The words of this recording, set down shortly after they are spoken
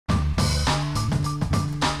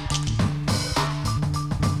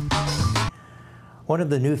One of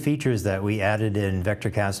the new features that we added in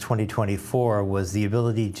VectorCAST 2024 was the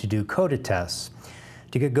ability to do coded tests.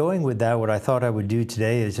 To get going with that, what I thought I would do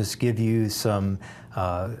today is just give you some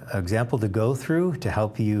example to go through to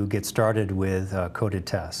help you get started with coded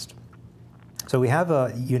test. So we have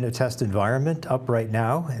a unit test environment up right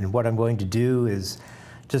now, and what I'm going to do is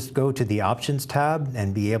just go to the Options tab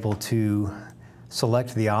and be able to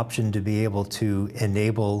select the option to be able to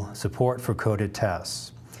enable support for coded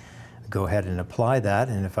tests. Go ahead and apply that,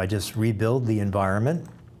 and if I just rebuild the environment,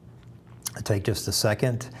 it'll take just a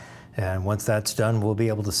second, and once that's done, we'll be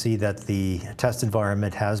able to see that the test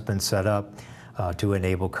environment has been set up to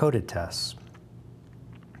enable coded tests.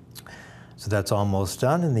 So that's almost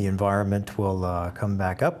done, and the environment will come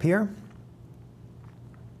back up here.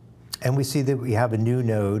 And we see that we have a new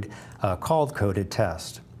node called coded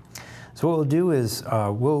test. So what we'll do is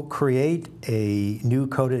we'll create a new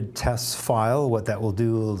coded tests file. What that will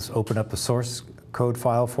do is open up a source code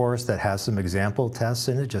file for us that has some example tests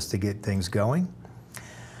in it just to get things going.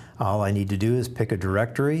 All I need to do is pick a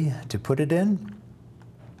directory to put it in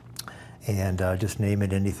and just name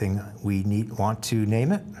it anything we want to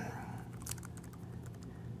name it.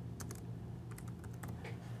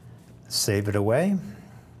 Save it away.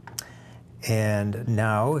 And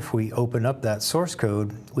now if we open up that source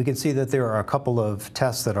code, we can see that there are a couple of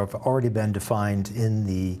tests that have already been defined in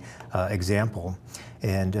the example.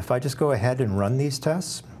 And if I just go ahead and run these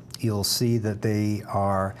tests, you'll see that they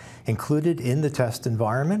are included in the test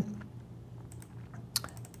environment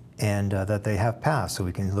and that they have passed. So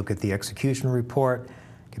we can look at the execution report,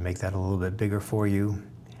 can make that a little bit bigger for you.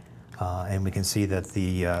 And we can see that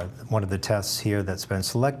one of the tests here that's been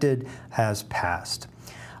selected has passed.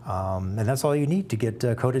 And that's all you need to get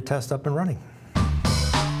coded test up and running.